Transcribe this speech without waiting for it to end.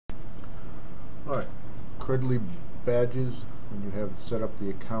credly badges. When you have set up the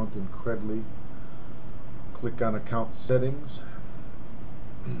account in Credly, click on account settings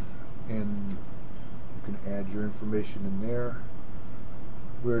and you can add your information in there.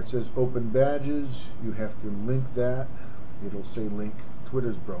 Where it says open badges, you have to link that. It'll say link.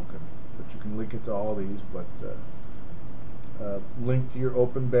 Twitter's broken, but you can link it to all these. But link to your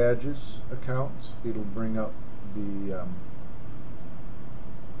open badges account. It'll bring up the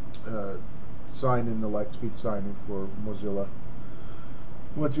sign in, the Lightspeed sign in for Mozilla.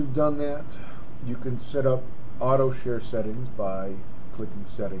 Once you've done that, you can set up auto share settings by clicking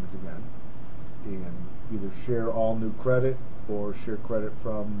settings again, and either share all new credit or share credit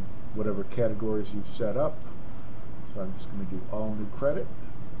from whatever categories you've set up. So I'm just going to do all new credit.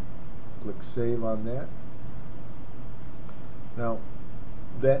 Click save on that. Now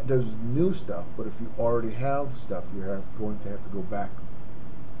that does new stuff, but if you already have stuff, you're going to have to go back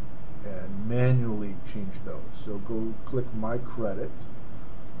and manually change those. So go click my credit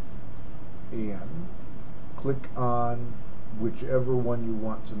and click on whichever one you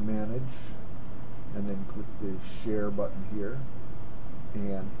want to manage, and then click the share button here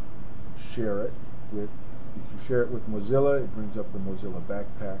and share it with, if you share it with Mozilla, it brings up the Mozilla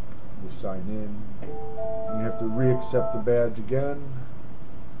backpack. You sign in, and you have to re-accept the badge again,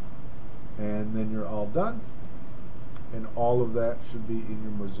 and then you're all done. And all of that should be in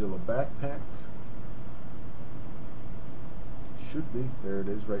your Mozilla backpack. It should be. There it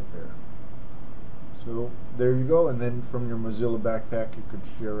is right there. So there you go, and then from your Mozilla backpack you could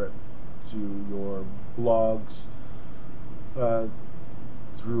share it to your blogs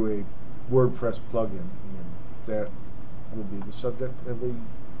through a WordPress plugin, and that will be the subject of a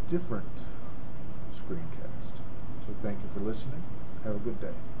different screencast. So thank you for listening. Have a good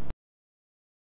day.